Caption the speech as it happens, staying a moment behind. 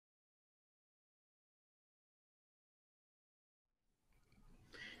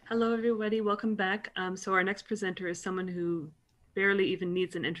Hello, everybody. Welcome back. So our next presenter is someone who barely even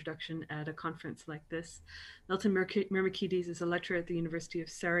needs an introduction at a conference like this. Milton Myrmikides is a lecturer at the University of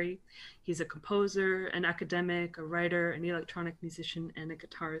Surrey. He's a composer, an academic, a writer, an electronic musician, and a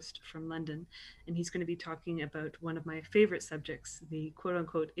guitarist from London. And he's going to be talking about one of my favorite subjects, the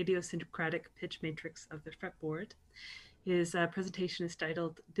quote-unquote idiosyncratic pitch matrix of the fretboard. His presentation is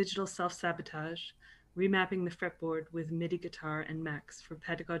titled Digital Self-Sabotage, Remapping the Fretboard with MIDI Guitar and Macs for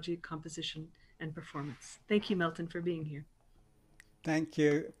Pedagogy, Composition, and Performance. Thank you, Milton, for being here. Thank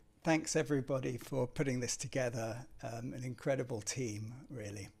you. Thanks everybody for putting this together. An incredible team,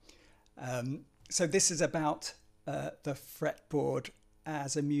 really. So this is about the fretboard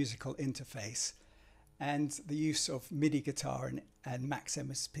as a musical interface and the use of MIDI guitar and Max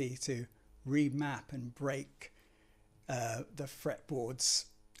MSP to remap and break the fretboard's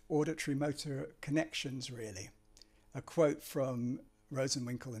auditory motor connections, really. A quote from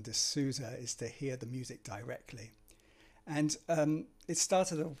Rosenwinkel and D'Souza is to hear the music directly. And it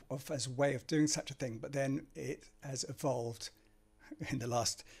started off as a way of doing such a thing, but then it has evolved in the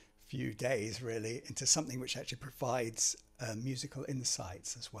last few days, really, into something which actually provides musical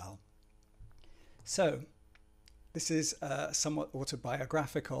insights as well. So this is somewhat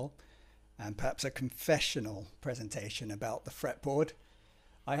autobiographical and perhaps a confessional presentation about the fretboard.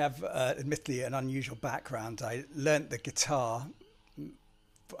 I have admittedly an unusual background. I learnt the guitar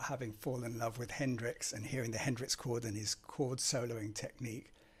having fallen in love with Hendrix and hearing the Hendrix chord and his chord soloing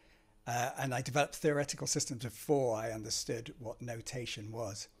technique. And I developed theoretical systems before I understood what notation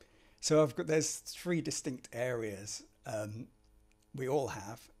was. So there's three distinct areas we all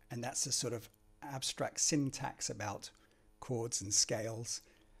have, and that's a sort of abstract syntax about chords and scales,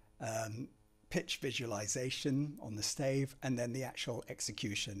 pitch visualization on the stave, and then the actual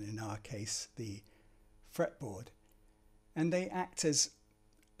execution, in our case, the fretboard. And they act as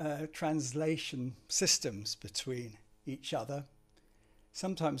translation systems between each other,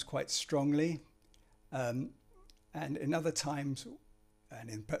 sometimes quite strongly, and in other times,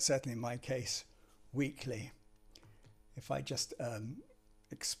 and certainly in my case, weakly. If I just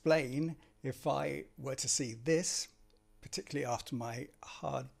explain, if I were to see this, particularly after my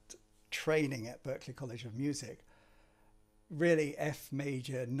hard training at Berklee College of Music, really F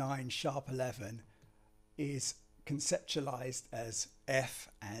major 9 sharp 11 is conceptualized as F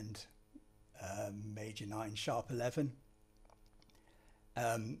and major 9 sharp 11.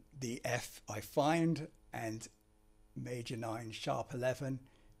 The F I find and major 9 sharp 11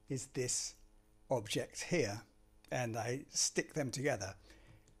 is this object here, and I stick them together.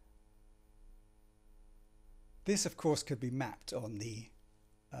 This, of course, could be mapped on the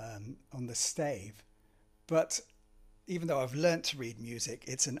stave, but even though I've learnt to read music,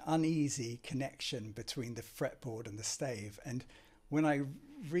 it's an uneasy connection between the fretboard and the stave. And when I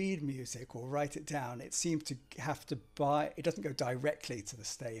read music or write it down, it seems to have to it doesn't go directly to the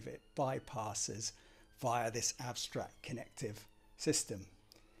stave, it bypasses via this abstract connective system.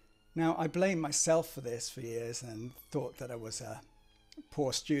 Now, I blame myself for this for years and thought that I was a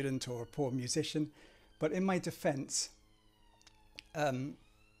poor student or a poor musician, but in my defense,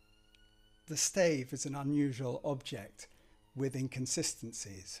 the stave is an unusual object with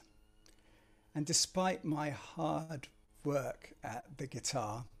inconsistencies. And despite my hard work at the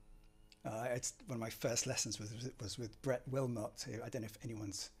guitar, it's one of my first lessons was with Brett Wilmot, who I don't know if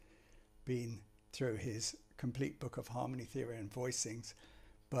anyone's been through his complete book of harmony theory and voicings,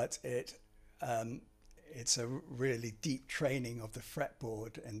 but it's a really deep training of the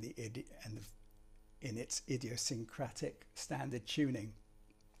fretboard and in its idiosyncratic standard tuning.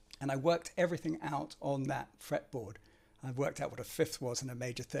 And I worked everything out on that fretboard. I worked out what a fifth was and a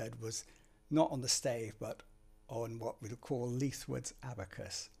major third was, not on the stave, but on what we would call Leithwood's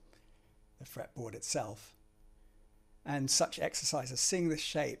abacus, the fretboard itself. And such exercises, seeing this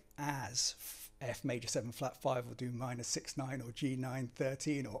shape as F major 7 flat 5 will do minor 6 9 or G 9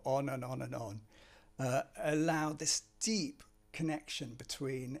 13 or on and on and on, allowed this deep connection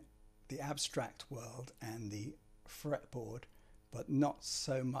between the abstract world and the fretboard, but not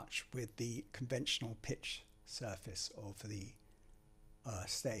so much with the conventional pitch surface of the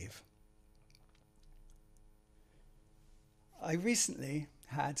stave. I recently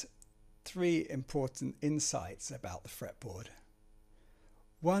had 3 important insights about the fretboard.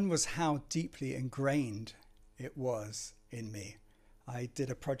 One was how deeply ingrained it was in me. I did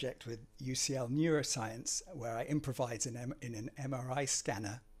a project with UCL Neuroscience where I improvised in an MRI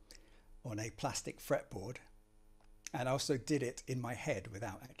scanner on a plastic fretboard, and I also did it in my head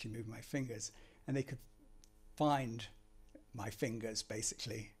without actually moving my fingers, and they could find my fingers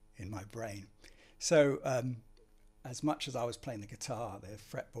basically in my brain. So as much as I was playing the guitar, the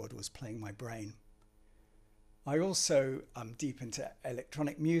fretboard was playing my brain. I also am deep into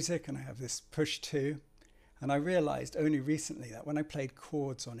electronic music, and I have this push too. And I realized only recently that when I played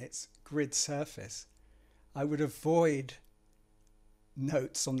chords on its grid surface, I would avoid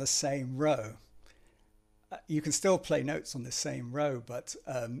notes on the same row. You can still play notes on the same row, but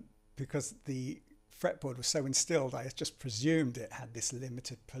because the fretboard was so instilled, I just presumed it had this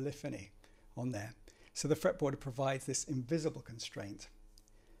limited polyphony on there. So the fretboard provides this invisible constraint.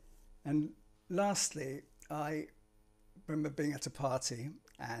 And lastly, I remember being at a party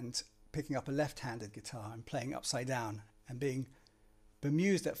and picking up a left-handed guitar and playing upside down and being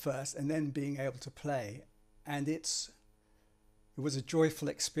bemused at first and then being able to play. And it was a joyful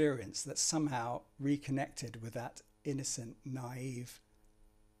experience that somehow reconnected with that innocent, naive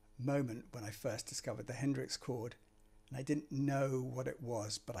moment when I first discovered the Hendrix chord. And I didn't know what it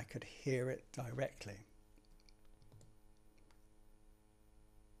was, but I could hear it directly.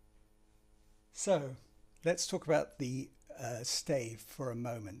 So let's talk about the stave for a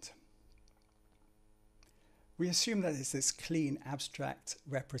moment. We assume that it's this clean, abstract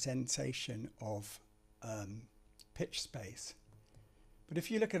representation of pitch space. But if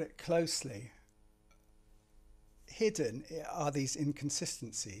you look at it closely, hidden are these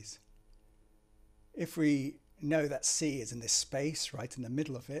inconsistencies. If we know that C is in this space right in the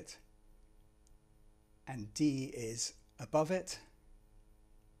middle of it, and D is above it,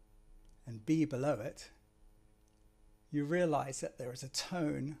 and B below it, you realize that there is a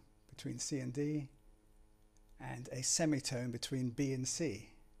tone between C and D, and a semitone between B and C.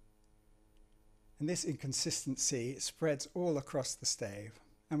 And this inconsistency spreads all across the stave,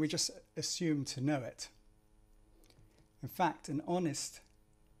 and we just assume to know it. In fact, an honest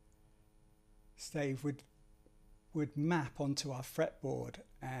stave would map onto our fretboard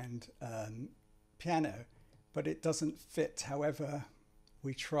and piano, but it doesn't fit however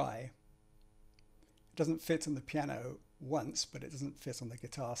we try. It doesn't fit on the piano once, but it doesn't fit on the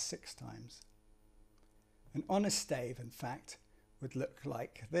guitar 6 times. An honest stave, in fact, would look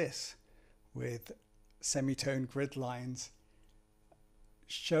like this, with semitone grid lines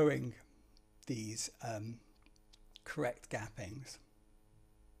showing these correct gappings.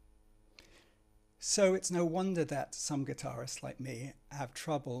 So it's no wonder that some guitarists like me have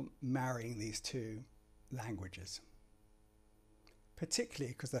trouble marrying these two languages,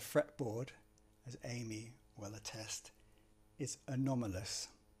 particularly because the fretboard, as Amy will attest, is anomalous.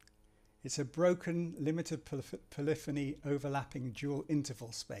 It's a broken, limited polyphony overlapping dual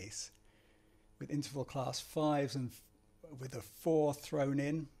interval space with interval class 5s and with a 4 thrown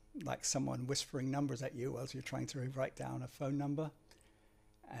in, like someone whispering numbers at you whilst you're trying to write down a phone number.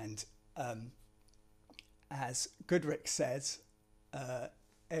 And as Goodrich says, the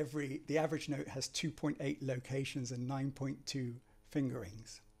average note has 2.8 locations and 9.2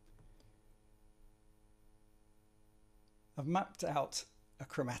 fingerings. I've mapped out a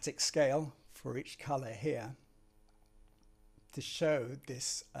chromatic scale for each color here to show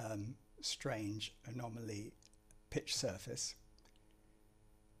this strange anomaly pitch surface.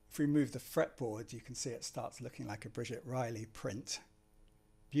 If we move the fretboard, you can see it starts looking like a Bridget Riley print.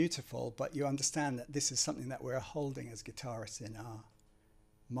 Beautiful, but you understand that this is something that we're holding as guitarists in our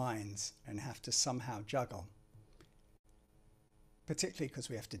minds and have to somehow juggle, particularly because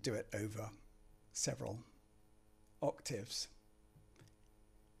we have to do it over several octaves.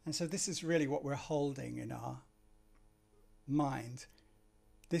 And so this is really what we're holding in our mind.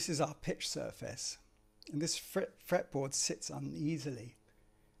 This is our pitch surface, and this fretboard sits uneasily,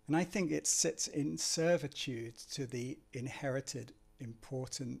 and I think it sits in servitude to the inherited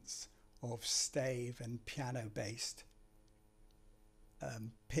importance of stave and piano-based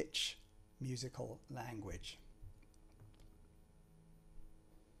pitch musical language.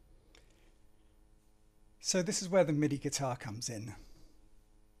 So this is where the MIDI guitar comes in.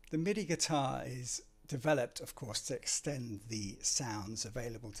 The MIDI guitar is developed, of course, to extend the sounds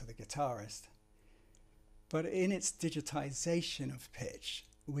available to the guitarist. But in its digitization of pitch,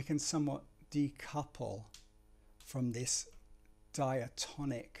 we can somewhat decouple from this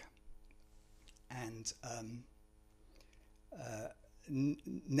diatonic and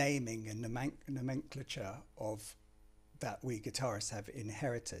naming and nomenclature of that we guitarists have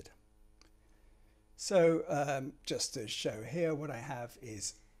inherited. So just to show here, what I have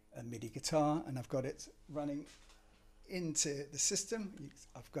is a MIDI guitar, and I've got it running into the system.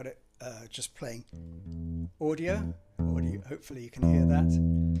 I've got it just playing audio. Hopefully you can hear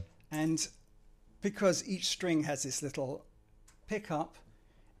that. And because each string has this little pickup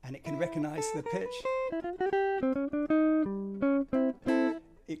and it can recognize the pitch,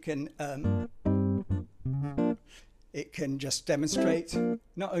 it can it can just demonstrate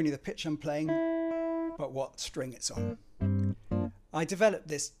not only the pitch I'm playing, but what string it's on. I developed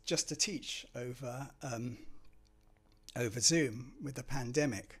this just to teach over Zoom with the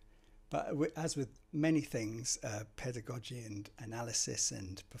pandemic. But as with many things, pedagogy and analysis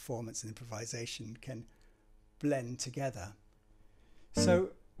and performance and improvisation can blend together. So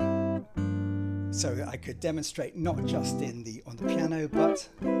I could demonstrate not just on the piano, but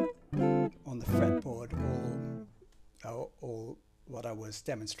on the fretboard, all what I was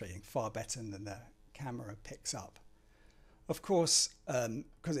demonstrating far better than the camera picks up. Of course,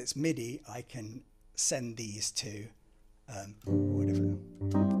 because it's MIDI, I can send these to whatever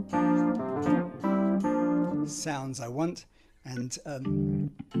sounds I want, and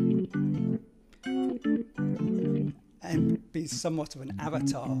be somewhat of an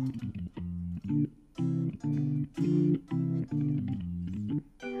avatar.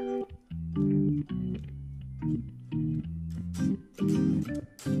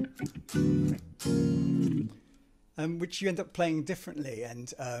 Which you end up playing differently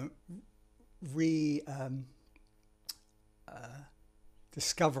and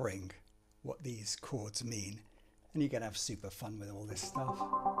discovering what these chords mean, and you're going to have super fun with all this stuff,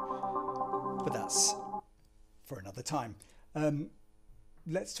 but that's for another time.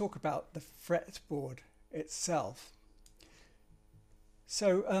 Let's talk about the fretboard itself.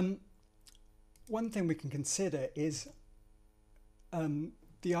 So one thing we can consider is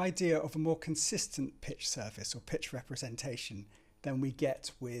the idea of a more consistent pitch surface or pitch representation than we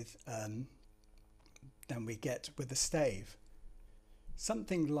get with the stave.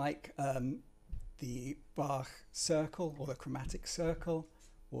 Something like the Bach circle or the chromatic circle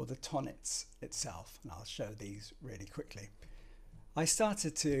or the tonets itself, and I'll show these really quickly. I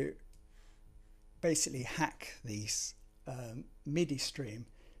started to basically hack these MIDI stream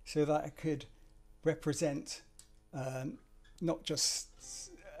so that I could represent not just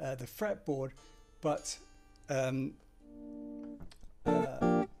the fretboard, but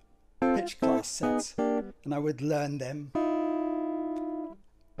pitch class sets, and I would learn them,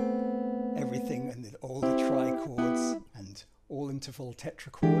 everything, and all the trichords and all interval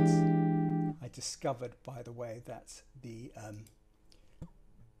tetrachords. I discovered, by the way, that the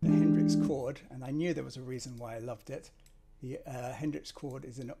Hendrix chord, and I knew there was a reason why I loved it, the Hendrix chord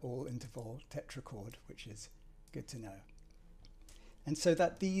is an all interval tetrachord, which is good to know. And so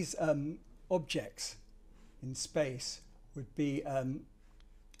that these objects in space would be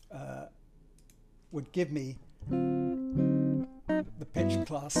would give me the pitch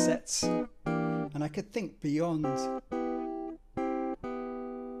class sets, and I could think beyond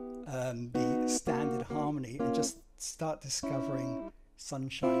the standard harmony and just start discovering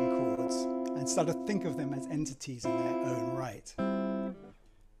sunshine chords and start to think of them as entities in their own right. And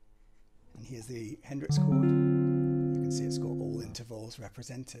here's the Hendrix chord. You can see it's got all intervals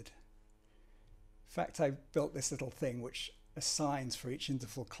represented. In fact, I built this little thing which assigns for each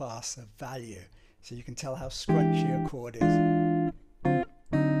interval class a value, so you can tell how scrunchy a chord is.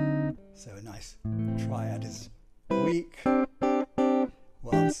 So a nice triad is weak,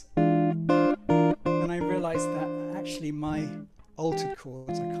 whilst, and I realized that actually my altered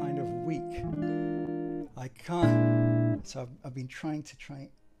chords are kind of weak. I can't, so I've been trying to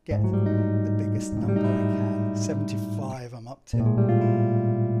get the biggest number I can. 75 I'm up to.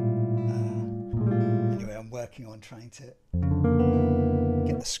 Anyway, I'm working on trying to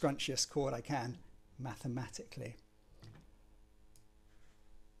get the scrunchiest chord I can mathematically.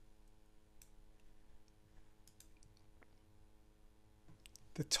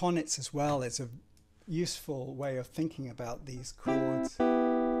 The tonets as well is a useful way of thinking about these chords,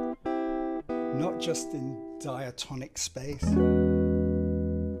 not just in diatonic space,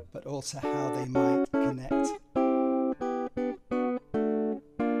 but also how they might connect.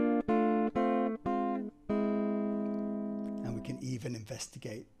 And we can even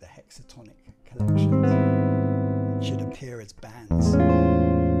investigate the hexatonic collections, which should appear as bands.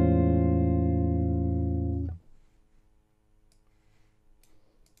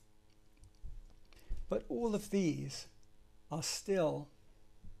 But all of these are still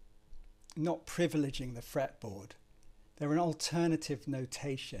not privileging the fretboard. They're an alternative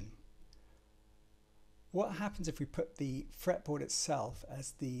notation. What happens if we put the fretboard itself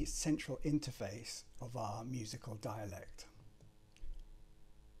as the central interface of our musical dialect?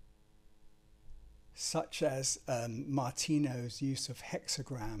 Such as Martino's use of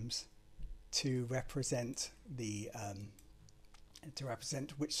hexagrams to represent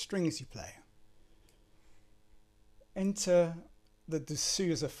which strings you play. Enter the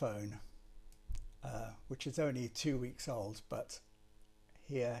sousaphone, which is only 2 weeks old, but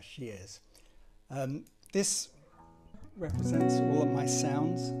here she is. This represents all of my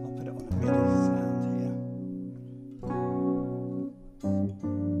sounds. I'll put it on a MIDI sound here,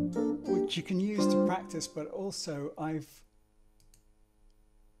 which you can use to practice, but also I'm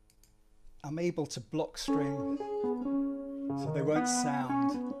able to block strings so they won't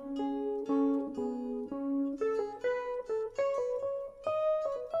sound.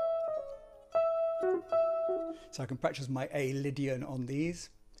 So I can practice my A Lydian on these,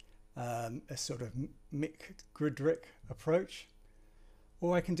 a sort of Mick Gridrick approach,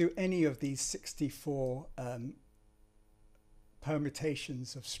 or I can do any of these 64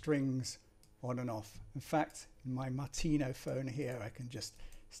 permutations of strings on and off. In fact, in my Martino phone here, I can just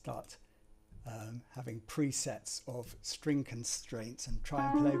start having presets of string constraints and try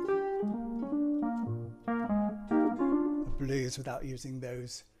and play a blues without using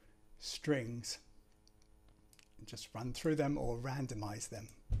those strings. And just run through them or randomize them.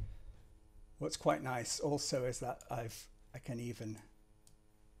 What's quite nice also is that I can even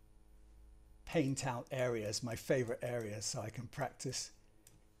paint out areas, my favorite areas, so I can practice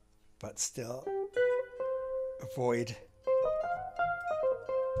but still avoid,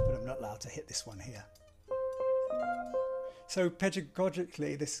 but I'm not allowed to hit this one here. So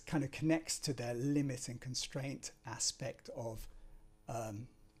pedagogically, this kind of connects to their limit and constraint aspect of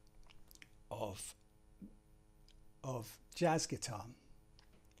jazz guitar.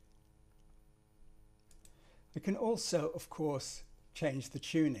 We can also, of course, change the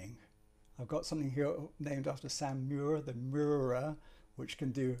tuning. I've got something here named after Sam Muir, the Mirrorer, which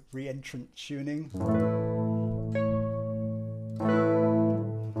can do re-entrant tuning.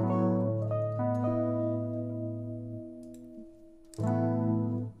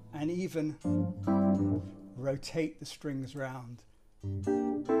 And even rotate the strings round.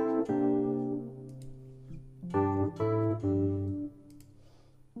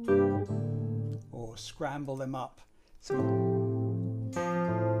 Or scramble them up. So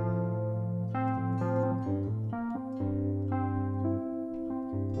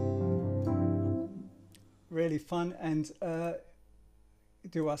really fun, and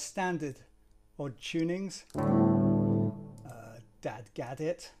do our standard odd tunings, Dad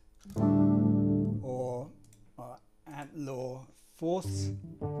Gaddit, or Ant Law fourths,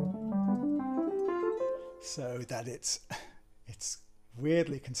 so that it's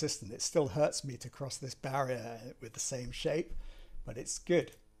weirdly consistent. It still hurts me to cross this barrier with the same shape, but it's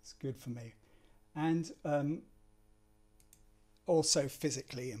good. It's good for me. And also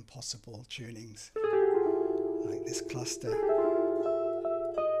physically impossible tunings, like this cluster.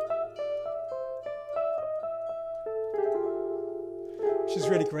 Which is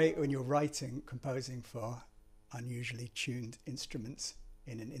really great when you're writing, composing for unusually tuned instruments.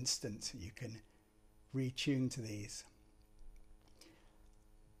 In an instant, you can retune to these.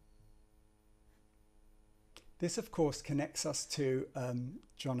 This, of course, connects us to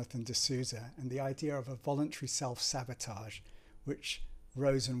Jonathan D'Souza and the idea of a voluntary self-sabotage, which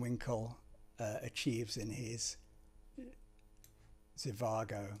Rosenwinkel achieves in his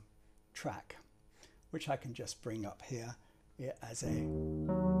Zhivago track, which I can just bring up here as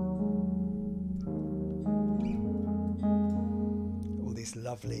all these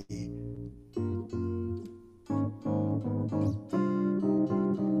lovely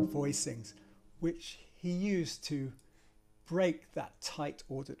voicings, which he used to break that tight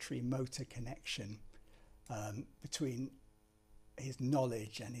auditory motor connection between his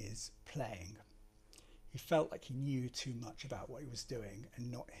knowledge and his playing. He felt like he knew too much about what he was doing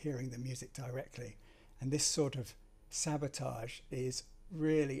and not hearing the music directly. And this sort of sabotage is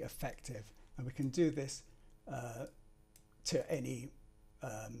really effective, and we can do this to any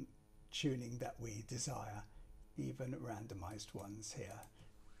tuning that we desire, even randomized ones here.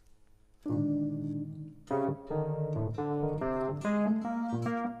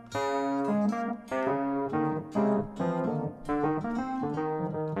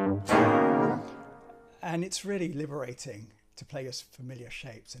 And it's really liberating to play as familiar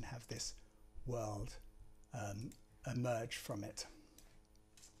shapes and have this world emerge from it.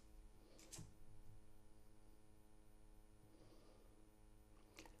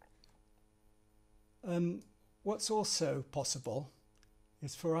 What's also possible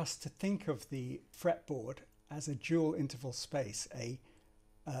is for us to think of the fretboard as a dual interval space, a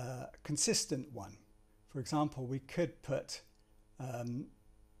consistent one. For example, we could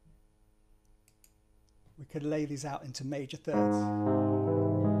lay these out into major thirds,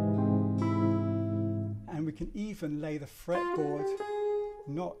 and we can even lay the fretboard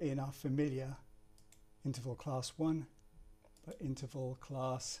not in our familiar interval class 1, but interval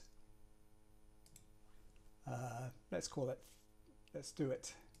class, let's do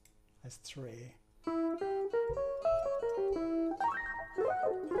it as 3.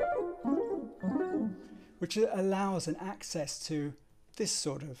 which allows an access to this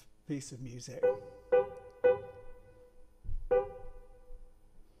sort of piece of music.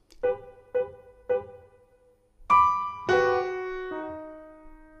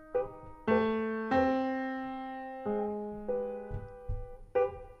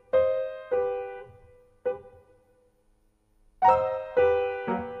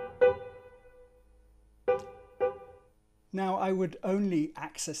 Now, I would only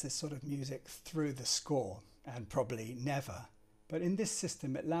access this sort of music through the score, and probably never. But in this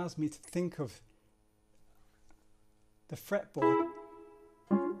system, it allows me to think of the fretboard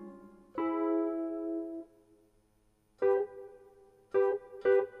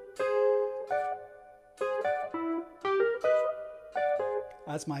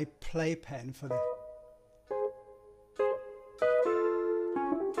as my playpen for the...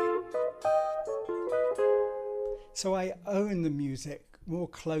 So I own the music more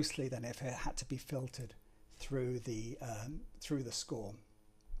closely than if it had to be filtered through the score.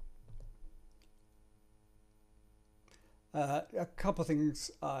 A couple of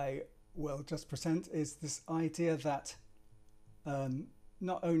things I will just present is this idea that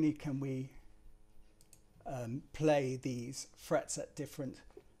not only can we play these frets at different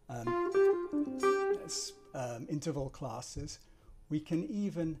interval classes, we can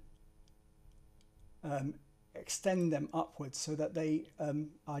even extend them upwards so that they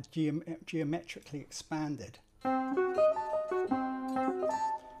are geometrically expanded. I'm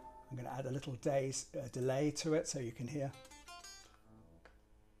going to add a little delay to it so you can hear.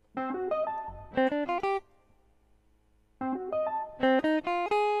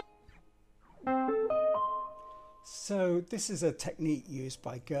 So this is a technique used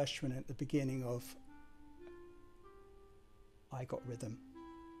by Gershwin at the beginning of I Got Rhythm.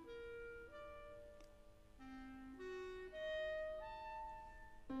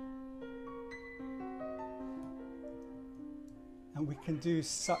 And we can do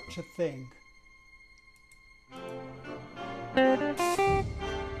such a thing.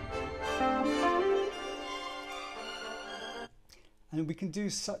 And we can do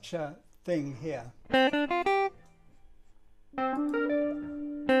such a thing here.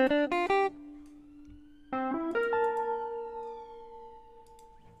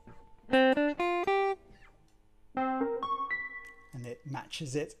 And it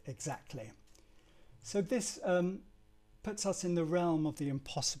matches it exactly. So this puts us in the realm of the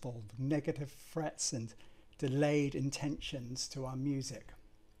impossible, negative frets and delayed intentions to our music.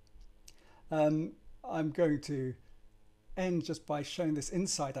 I'm going to end just by showing this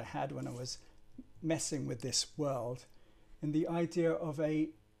insight I had when I was messing with this world, in the idea of a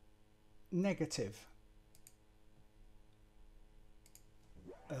negative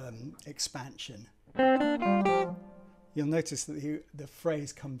expansion. You'll notice that the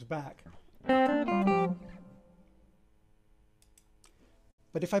phrase comes back.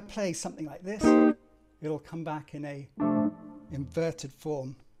 But if I play something like this, it'll come back in a inverted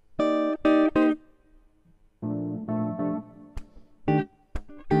form. And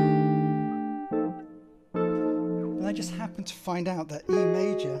I just happened to find out that E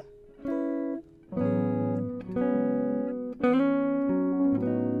major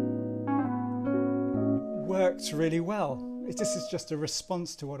works really well. This is just a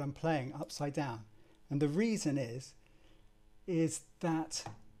response to what I'm playing upside down. And the reason is that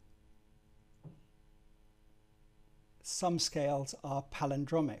some scales are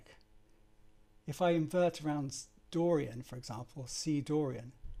palindromic. If I invert around Dorian, for example, C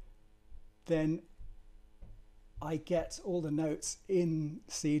Dorian, then I get all the notes in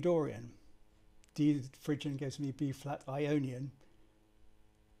C Dorian. D Phrygian gives me B flat Ionian.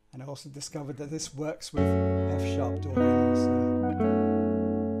 And I also discovered that this works with F sharp Dorian also.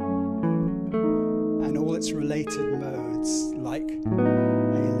 And all its related modes, like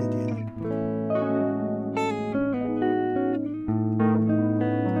A Lydian.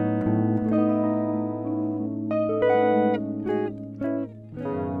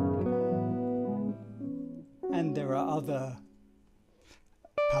 And there are other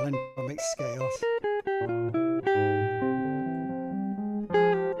palindromic scales.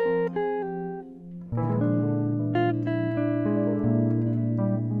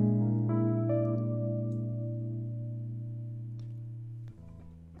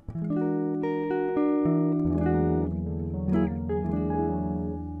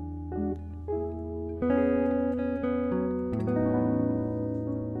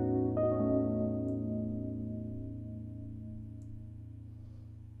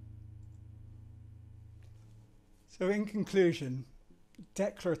 So in conclusion,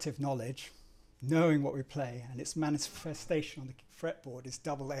 declarative knowledge, Knowing what we play and its manifestation on the fretboard is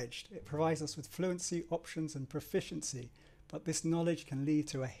double-edged. It provides us with fluency, options, and proficiency, but this knowledge can lead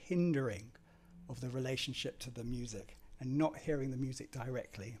to a hindering of the relationship to the music and not hearing the music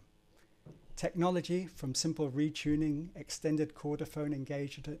directly. Technology, from simple retuning, extended chordophone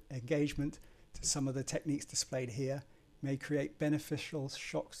engagement to some of the techniques displayed here, may create beneficial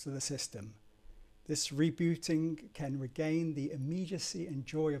shocks to the system. This rebooting can regain the immediacy and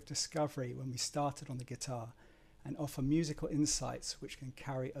joy of discovery when we started on the guitar and offer musical insights which can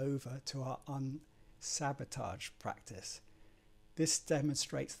carry over to our unsabotage practice. This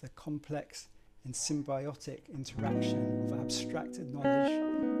demonstrates the complex and symbiotic interaction of abstracted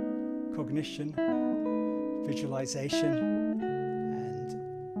knowledge, cognition, visualization, and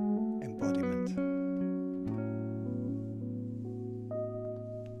embodiment.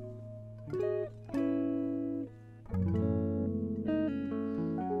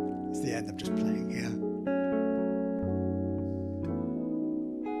 It's the end I'm just playing here.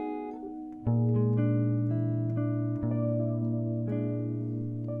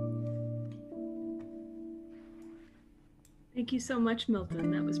 Thank you so much,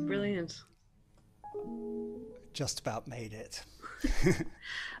 Milton. That was brilliant. Just about made it.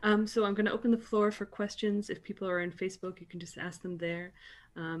 So I'm going to open the floor for questions. If people are on Facebook, you can just ask them there.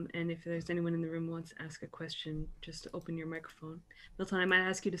 And if there's anyone in the room who wants to ask a question, just open your microphone. Milton, I might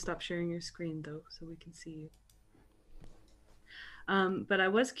ask you to stop sharing your screen, though, so we can see you. But I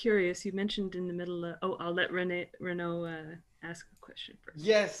was curious, you mentioned in the middle of, oh, I'll let Renaud ask a question first.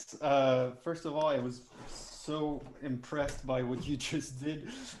 Yes, first of all, I was so impressed by what you just did.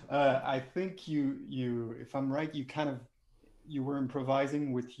 I think you, if I'm right, you were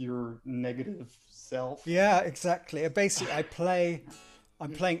improvising with your negative self. Yeah, exactly. Basically,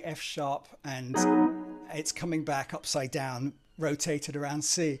 I'm playing F sharp and it's coming back upside down, rotated around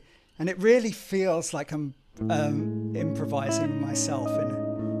C. And it really feels like I'm improvising myself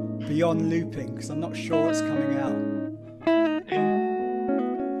in beyond looping because I'm not sure what's coming out.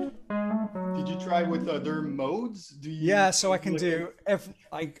 Did you try with other modes? Yeah, so I can do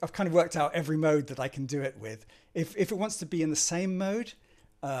I've kind of worked out every mode that I can do it with. If it wants to be in the same mode,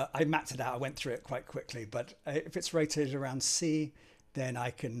 I mapped it out. I went through it quite quickly. But if it's rotated around C, then I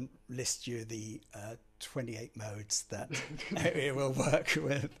can list you the 28 modes that it will work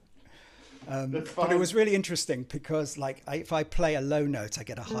with. But it was really interesting because, like, if I play a low note, I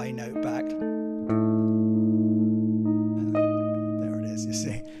get a high note back. There it is, you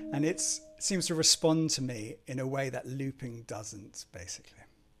see. And it seems to respond to me in a way that looping doesn't, basically.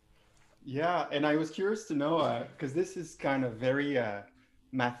 Yeah, and I was curious to know, because this is kind of very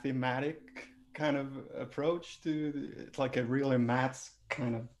mathematic kind of approach to, it's like a really maths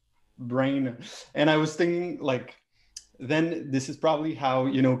kind of brain. And I was thinking, like, then this is probably how,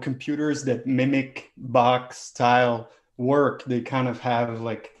 computers that mimic Bach style work. They kind of have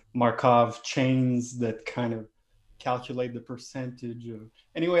like Markov chains that kind of calculate the percentage of,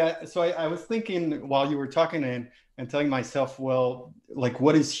 anyway. So I was thinking while you were talking and telling myself, well, like,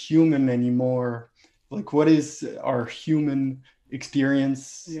 what is human anymore? Like, what is our human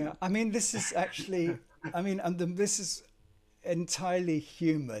experience? Yeah, I mean, this is actually, this is entirely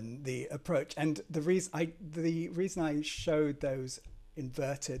human, the approach. And the reason I showed those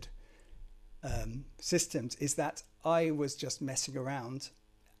inverted systems is that I was just messing around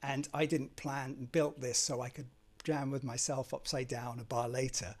and I didn't plan and built this so I could jam with myself upside down a bar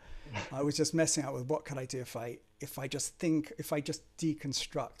later. I was just messing out with what could I do if I just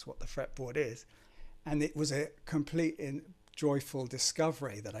deconstruct what the fretboard is. And it was a complete and joyful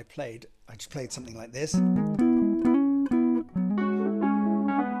discovery that I just played something like this.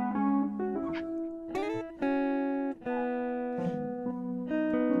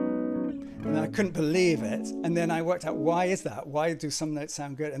 And I couldn't believe it. And then I worked out, why is that? Why do some notes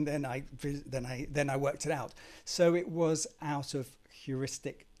sound good? And then I worked it out. So it was out of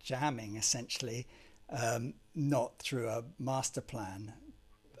heuristic jamming, essentially, not through a master plan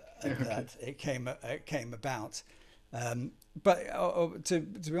that it came about. But to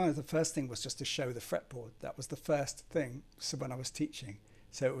be honest, the first thing was just to show the fretboard. That was the first thing. So when I was teaching,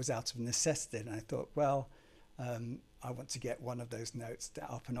 so it was out of necessity, and I thought, well, I want to get one of those notes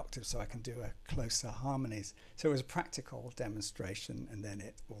up an octave so I can do a closer harmonies. So it was a practical demonstration, and then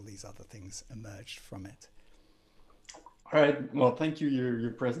all these other things emerged from it. All right. Well, thank you.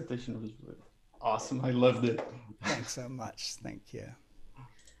 Your presentation was awesome. I loved it. Thanks so much. Thank you.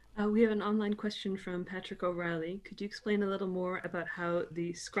 We have an online question from Patrick O'Reilly. Could you explain a little more about how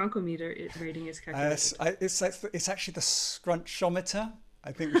the scrunchometer rating is calculated? It's actually the scrunchometer.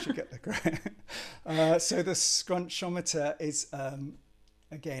 I think we should get the correct. So the scrunchometer is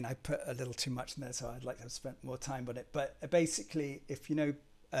again, I put a little too much in there, so I'd like to have spent more time on it. But basically, if you know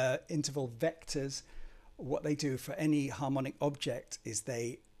interval vectors, what they do for any harmonic object is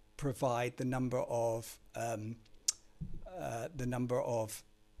they provide the number of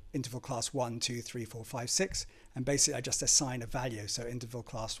interval class 1, 2, 3, 4, 5, 6, and basically I just assign a value. So interval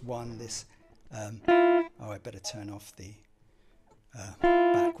class 1, this I better turn off the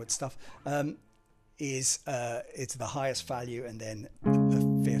backward stuff, is it's the highest value, and then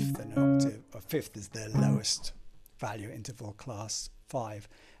a fifth, an octave, a fifth is the lowest value, interval class 5,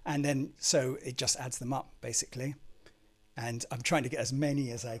 and then so it just adds them up basically. And I'm trying to get as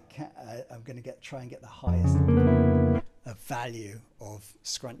many as I can. I'm going to try and get the highest value of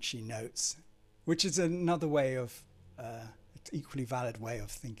scrunchy notes, which is another way of equally valid way of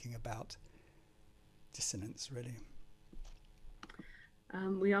thinking about dissonance, really.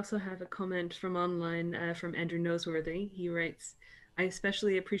 We also have a comment from online from Andrew Noseworthy. He writes, I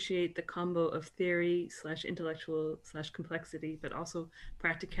especially appreciate the combo of theory / intellectual / complexity, but also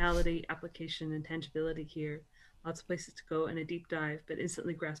practicality, application, and tangibility here. Lots of places to go and a deep dive, but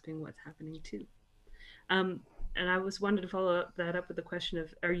instantly grasping what's happening too. And I wanted to follow that up with the question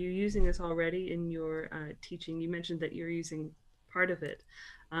of, are you using this already in your teaching? You mentioned that you're using part of it,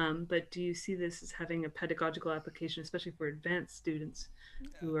 but do you see this as having a pedagogical application, especially for advanced students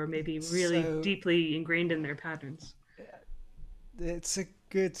who are maybe really deeply ingrained in their patterns? It's a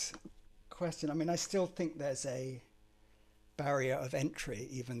good question. I mean, I still think there's a barrier of entry,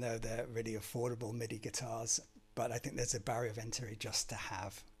 even though they're really affordable MIDI guitars. But I think there's a barrier of entry just to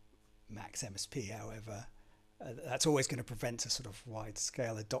have max MSP. However, that's always going to prevent a sort of wide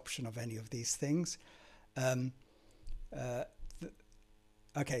scale adoption of any of these things.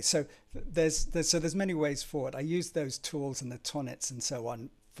 Okay, so there's many ways forward. I use those tools and the tonnets and so on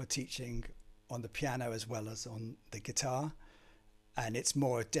for teaching on the piano as well as on the guitar, and it's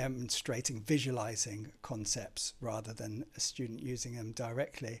more demonstrating, visualizing concepts rather than a student using them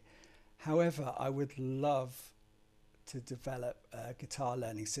directly. However, I would love to develop a guitar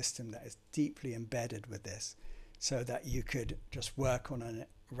learning system that is deeply embedded with this, so that you could just work on a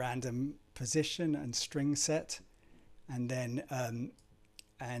random position and string set, and then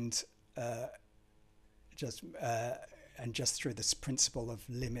just through this principle of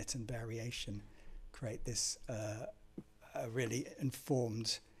limit and variation, create this a really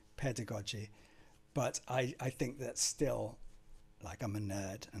informed pedagogy. But I think that's still, like, I'm a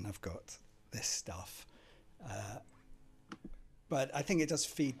nerd and I've got this stuff. But I think it does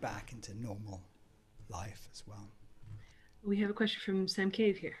feed back into normal life as well. We have a question from Sam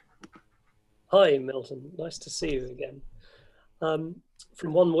Cave here. Hi, Milton. Nice to see you again.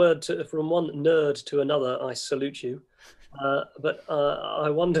 From one nerd to another, I salute you. But I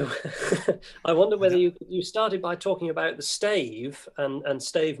wonder, whether you started by talking about the stave and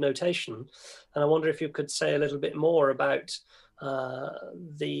stave notation, and I wonder if you could say a little bit more about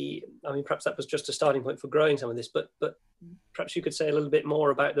perhaps that was just a starting point for growing some of this, but perhaps you could say a little bit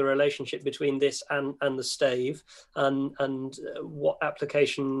more about the relationship between this and the stave, and what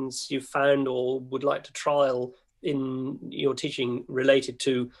applications you've found or would like to trial in your teaching related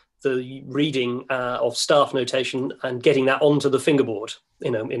to the reading of staff notation and getting that onto the fingerboard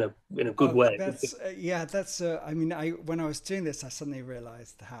in a good way. That's when I was doing this, I suddenly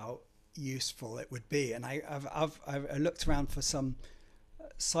realized how useful it would be, and I've looked around for some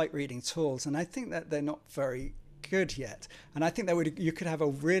sight reading tools, and I think that they're not very good yet. And I think that you could have a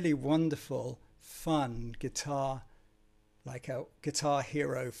really wonderful, fun guitar, like a Guitar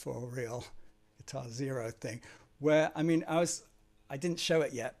Hero for real, Guitar Zero thing, where I didn't show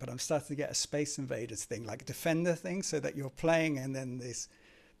it yet, but I'm starting to get a Space Invaders thing, like a Defender thing, so that you're playing and then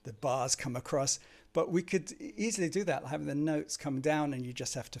the bars come across. But we could easily do that, having the notes come down and you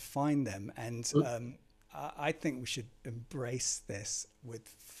just have to find them. And I think we should embrace this with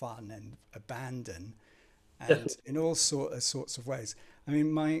fun and abandon, and in all sorts of ways. I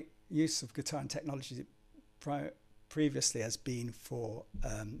mean, my use of guitar and technology previously has been for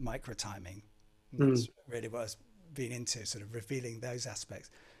micro timing. That's really what I've been into, sort of revealing those aspects.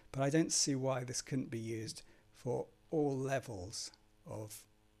 But I don't see why this couldn't be used for all levels of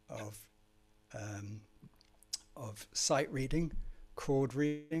sight reading, chord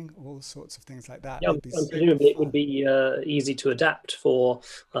reading, all sorts sorts of things like that. Yeah, presumably it would be easy to adapt for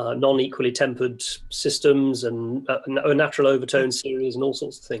non-equally tempered systems and a natural overtone series and all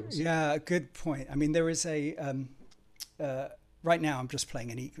sorts of things. Yeah, good point. I mean, there is a right now I'm just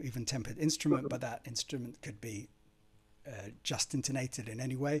playing an even tempered instrument, but that instrument could be just intonated in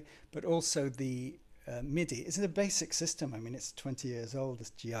any way. But also the MIDI. It's a basic system. I mean, it's 20 years old.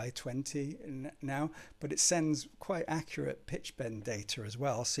 It's GI20 now, but it sends quite accurate pitch bend data as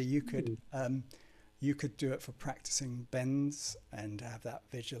well. So you could do it for practicing bends and have that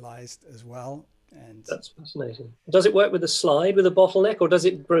visualized as well. And that's fascinating. Does it work with a slide with a bottleneck, or does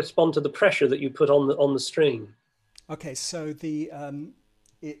it respond to the pressure that you put on the string? Okay, so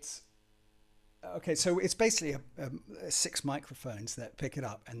it's basically 6 microphones that pick it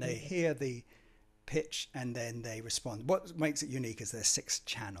up, and they hear the pitch and then they respond. What makes it unique is there's 6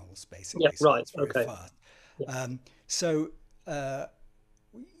 channels basically. Yeah, so right. it's very Okay. fast. Yeah.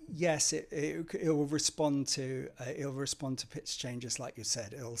 Yes, it will respond to pitch changes, like you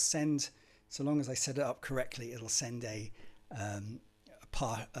said. It'll send, so long as I set it up correctly, it'll send a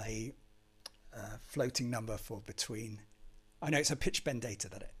floating number for between. I know it's a pitch bend data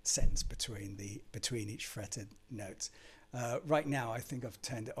that it sends between each fretted notes. Right now, I think I've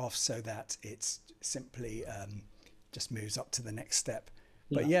turned it off so that it's simply just moves up to the next step.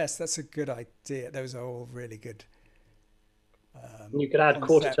 But yes, that's a good idea. Those are all really good. You could add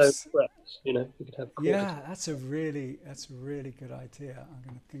quarter tone frets, you know. You could have quarter tone. That's a really good idea. I'm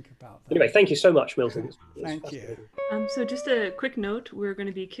going to think about that. Anyway, thank you so much, Milton. Thank you. So just a quick note: we're going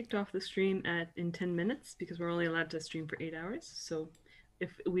to be kicked off the stream in 10 minutes because we're only allowed to stream for 8 hours. So if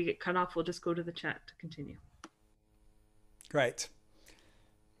we get cut off, we'll just go to the chat to continue. Great.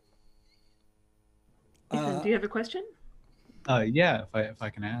 Ethan, do you have a question? Yeah, if I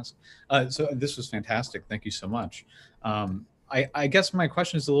can ask. So this was fantastic. Thank you so much. I guess my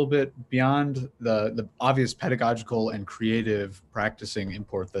question is a little bit beyond the obvious pedagogical and creative practicing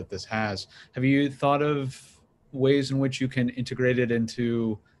import that this has. Have you thought of ways in which you can integrate it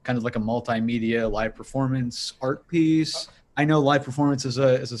into kind of like a multimedia live performance art piece? I know live performance is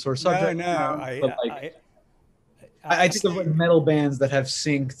a sore subject. I think of like metal bands that have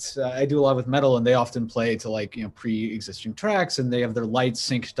synced. I do a lot with metal, and they often play to like pre-existing tracks, and they have their lights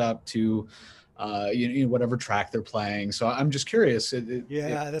synced up to whatever track they're playing. So I'm just curious.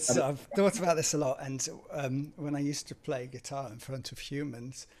 I've thought about this a lot. And when I used to play guitar in front of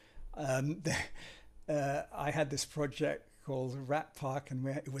humans, I had this project called Rat Park, and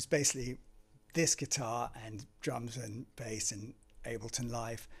it was basically this guitar and drums and bass in Ableton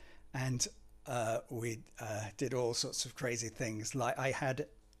Live, and we did all sorts of crazy things. Like I had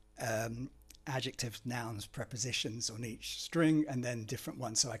adjectives, nouns, prepositions on each string, and then different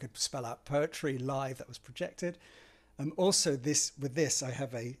ones, so I could spell out poetry live that was projected. Also, with this, I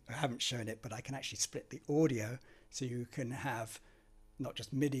haven't shown it, but I can actually split the audio, so you can have not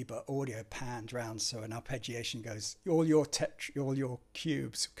just MIDI but audio panned round, so an arpeggiation goes. All your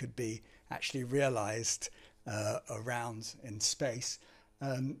cubes could be actually realized around in space.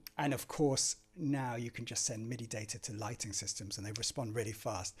 And of course, now you can just send MIDI data to lighting systems and they respond really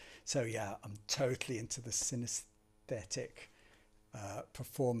fast. So yeah, I'm totally into the synesthetic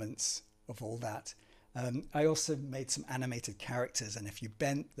performance of all that. I also made some animated characters, and if you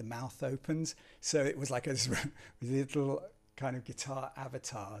bent, the mouth opens. So it was like a little kind of guitar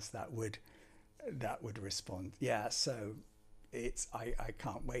avatars that would respond. Yeah, so I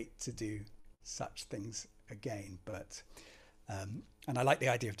can't wait to do such things again. But and I like the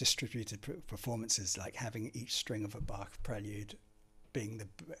idea of distributed performances, like having each string of a Bach prelude being the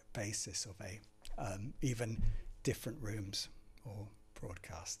basis of even different rooms or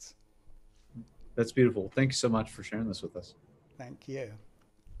broadcasts. That's beautiful. Thank you so much for sharing this with us. Thank you.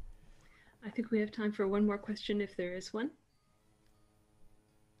 I think we have time for one more question if there is one.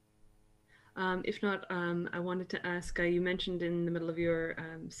 If not, I wanted to ask, you mentioned in the middle of your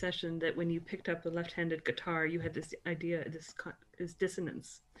session that when you picked up a left-handed guitar, you had this idea, this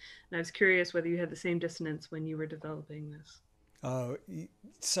dissonance. And I was curious whether you had the same dissonance when you were developing this. Oh,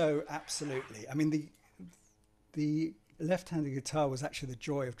 so absolutely. I mean, the left-handed guitar was actually the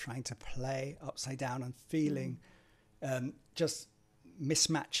joy of trying to play upside down and feeling just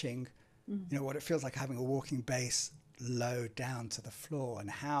mismatching, what it feels like having a walking bass low down to the floor, and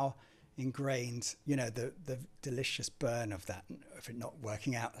how ingrained, the delicious burn of that, of it not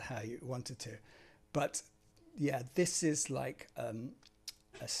working out how you wanted to. But yeah, this is like a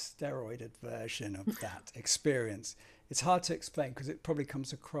steroided version of that experience. It's hard to explain because it probably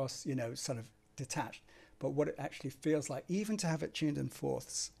comes across, sort of detached, but what it actually feels like, even to have it tuned in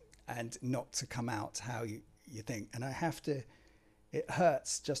fourths and not to come out how you think. And it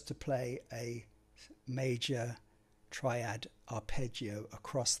hurts just to play a major triad arpeggio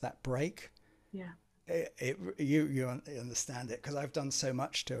across that break. Yeah. You understand it, because I've done so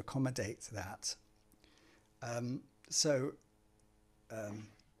much to accommodate that. I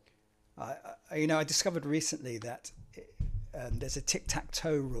discovered recently that there's a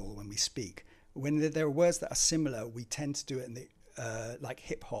tic-tac-toe rule when we speak, when there are words that are similar, we tend to do it in the like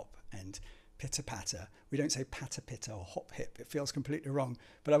hip hop and pitter patter. We don't say patter pitter or hop hip. It feels completely wrong.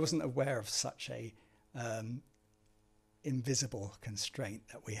 But I wasn't aware of such a invisible constraint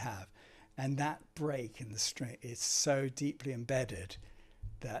that we have, and that break in the string is so deeply embedded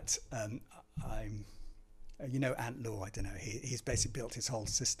that I'm, you know, Ant Law, I don't know, he's basically built his whole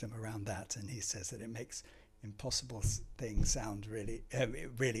system around that, and he says that it makes impossible things sound really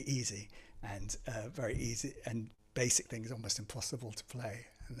really easy, and very easy, and basic things almost impossible to play.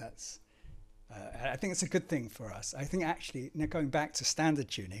 And that's I think it's a good thing for us. I think actually, now going back to standard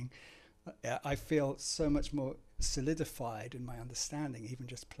tuning, I feel so much more solidified in my understanding, even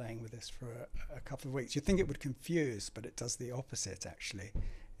just playing with this for a couple of weeks. You'd think it would confuse, but it does the opposite actually.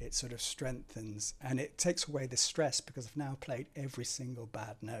 It sort of strengthens, and it takes away the stress, because I've now played every single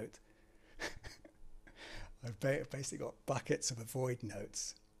bad note. I've basically got buckets of avoid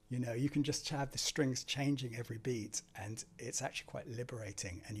notes. You know, you can just have the strings changing every beat, and it's actually quite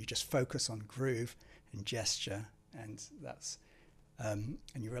liberating, and you just focus on groove and gesture, and that's and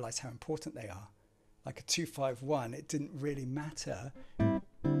you realize how important they are. Like a 2-5-1, it didn't really matter.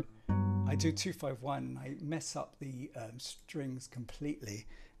 I do 2-5-1 and I mess up the strings completely,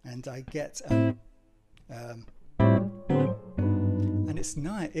 and I get and it's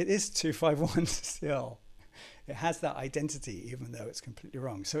nice. It is 2-5-1 still. It has that identity, even though it's completely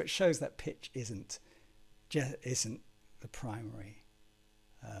wrong. So it shows that pitch isn't the primary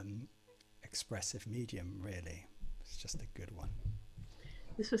expressive medium, really. It's just a good one.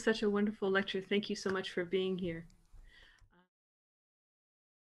 This was such a wonderful lecture. Thank you so much for being here.